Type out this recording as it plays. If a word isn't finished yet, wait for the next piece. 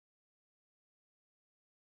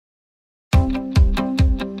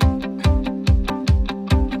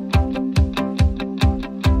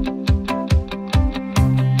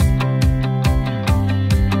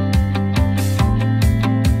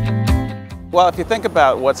Well, if you think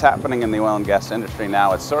about what's happening in the oil and gas industry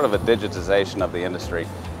now, it's sort of a digitization of the industry.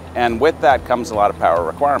 And with that comes a lot of power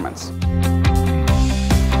requirements.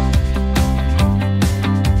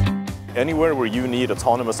 Anywhere where you need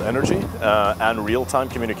autonomous energy and real-time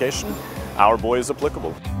communication, our buoy is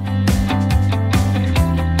applicable.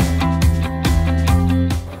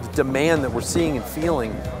 The demand that we're seeing and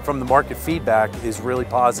feeling from the market feedback is really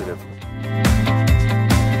positive.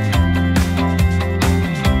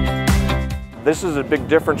 This is a big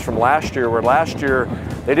difference from last year, where last year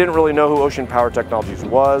they didn't really know who Ocean Power Technologies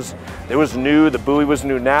was. It was new, the buoy was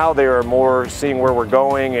new. Now they are more seeing where we're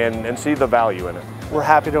going and see the value in it. We're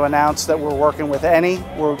happy to announce that we're working with Eni.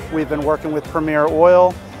 We've been working with Premier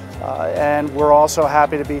Oil, and we're also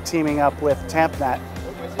happy to be teaming up with Tampnet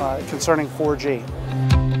concerning 4G.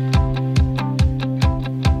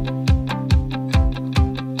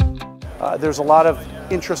 There's a lot of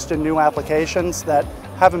interest in new applications that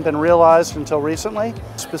haven't been realized until recently,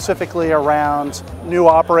 specifically around new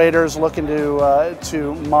operators looking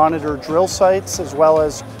to monitor drill sites as well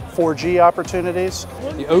as 4G opportunities.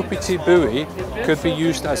 The OPT buoy could be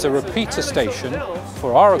used as a repeater station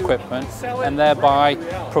for our equipment and thereby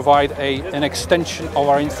provide an extension of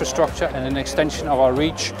our infrastructure and an extension of our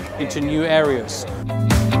reach into new areas.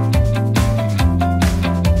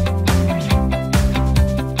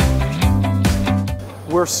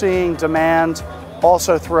 We're seeing demand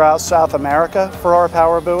also throughout South America for our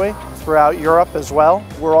power buoy, throughout Europe as well.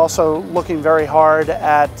 We're also looking very hard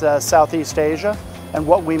at Southeast Asia and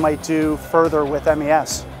what we might do further with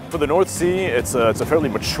MES. For the North Sea, it's a fairly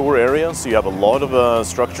mature area, so you have a lot of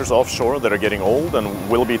structures offshore that are getting old and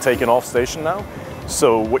will be taken off station now.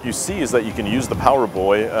 So what you see is that you can use the power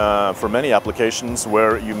buoy for many applications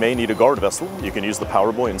where you may need a guard vessel. You can use the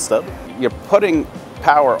power buoy instead. You're putting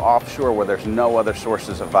power offshore where there's no other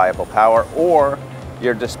sources of viable power, or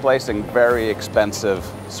you're displacing very expensive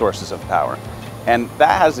sources of power. And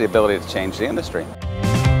that has the ability to change the industry.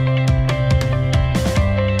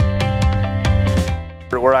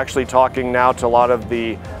 We're actually talking now to a lot of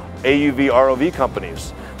the AUV ROV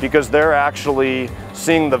companies because they're actually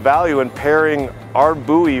seeing the value in pairing our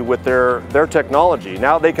buoy with their technology.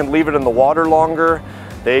 Now they can leave it in the water longer.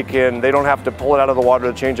 They don't have to pull it out of the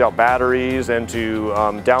water to change out batteries and to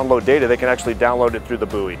download data. They can actually download it through the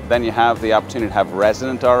buoy. Then you have the opportunity to have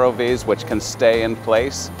resident ROVs which can stay in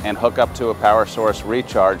place and hook up to a power source,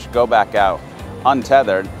 recharge, go back out,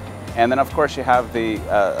 untethered. And then of course you have the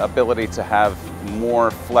ability to have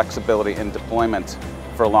more flexibility in deployment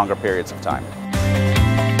for longer periods of time.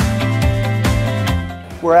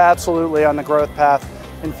 We're absolutely on the growth path.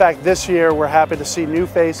 In fact, this year we're happy to see new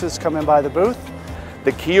faces come in by the booth.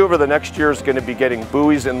 The key over the next year is going to be getting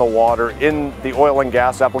buoys in the water in the oil and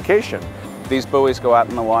gas application. These buoys go out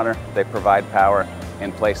in the water, they provide power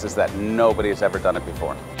in places that nobody's ever done it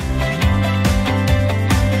before.